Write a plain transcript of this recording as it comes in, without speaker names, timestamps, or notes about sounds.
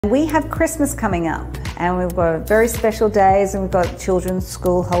We have Christmas coming up and we've got very special days and we've got children's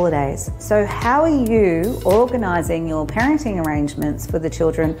school holidays. So how are you organising your parenting arrangements for the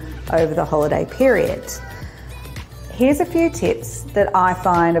children over the holiday period? Here's a few tips that I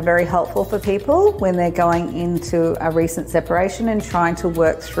find are very helpful for people when they're going into a recent separation and trying to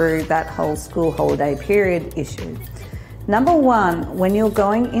work through that whole school holiday period issue. Number one, when you're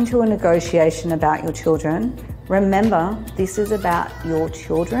going into a negotiation about your children, remember, this is about your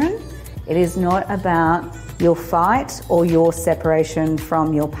children. It is not about your fight or your separation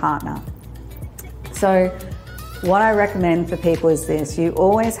from your partner. So what I recommend for people is this: you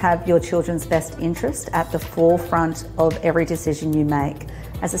always have your children's best interest at the forefront of every decision you make.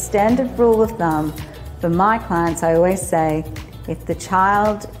 As a standard rule of thumb, for my clients, I always say,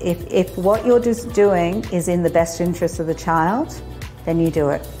 if what you're just doing is in the best interest of the child, then you do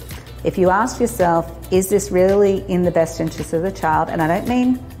it. If you ask yourself, is this really in the best interest of the child? And I don't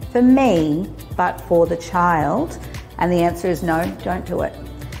mean for me, but for the child. And the answer is no, don't do it.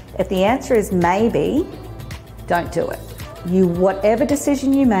 If the answer is maybe, don't do it. Whatever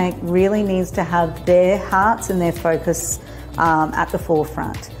decision you make really needs to have their hearts and their focus at the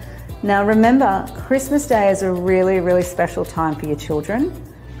forefront. Now remember, Christmas Day is a really, really special time for your children.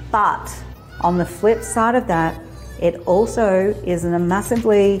 But on the flip side of that, it also is a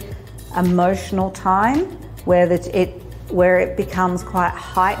massively emotional time where it becomes quite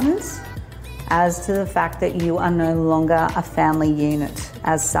heightened as to the fact that you are no longer a family unit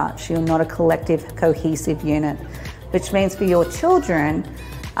as such. You're not a collective, cohesive unit, which means for your children,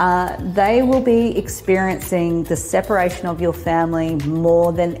 they will be experiencing the separation of your family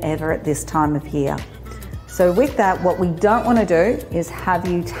more than ever at this time of year. So with that, what we don't want to do is have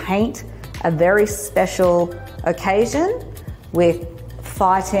you taint a very special occasion with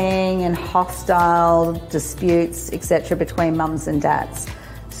fighting and hostile disputes, etc., between mums and dads.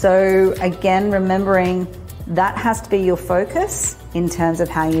 So again, remembering that has to be your focus in terms of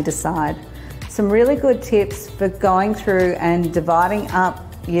how you decide. Some really good tips for going through and dividing up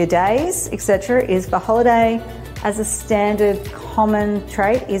your days, etc., is for holiday, as a standard common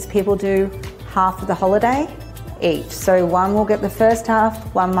trait, is people do half of the holiday each. So one will get the first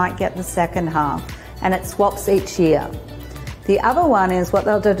half, one might get the second half, and it swaps each year. The other one is what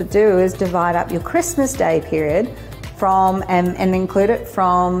they'll do is divide up your Christmas Day period and include it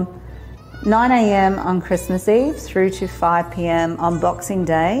from 9 a.m. on Christmas Eve through to 5 p.m. on Boxing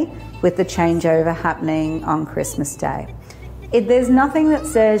Day, with the changeover happening on Christmas Day. There's nothing that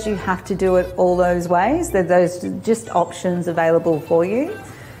says you have to do it all those ways. There's just options available for you.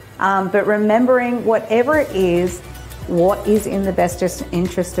 But remembering, whatever it is, what is in the best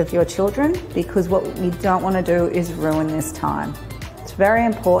interest of your children, because what we don't want to do is ruin this time. It's very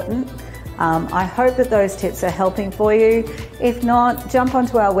important. I hope that those tips are helping for you. If not, jump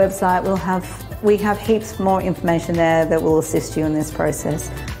onto our website. We have heaps more information there that will assist you in this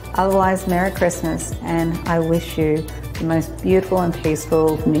process. Otherwise, Merry Christmas, and I wish you the most beautiful and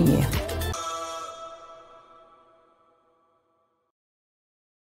peaceful New Year.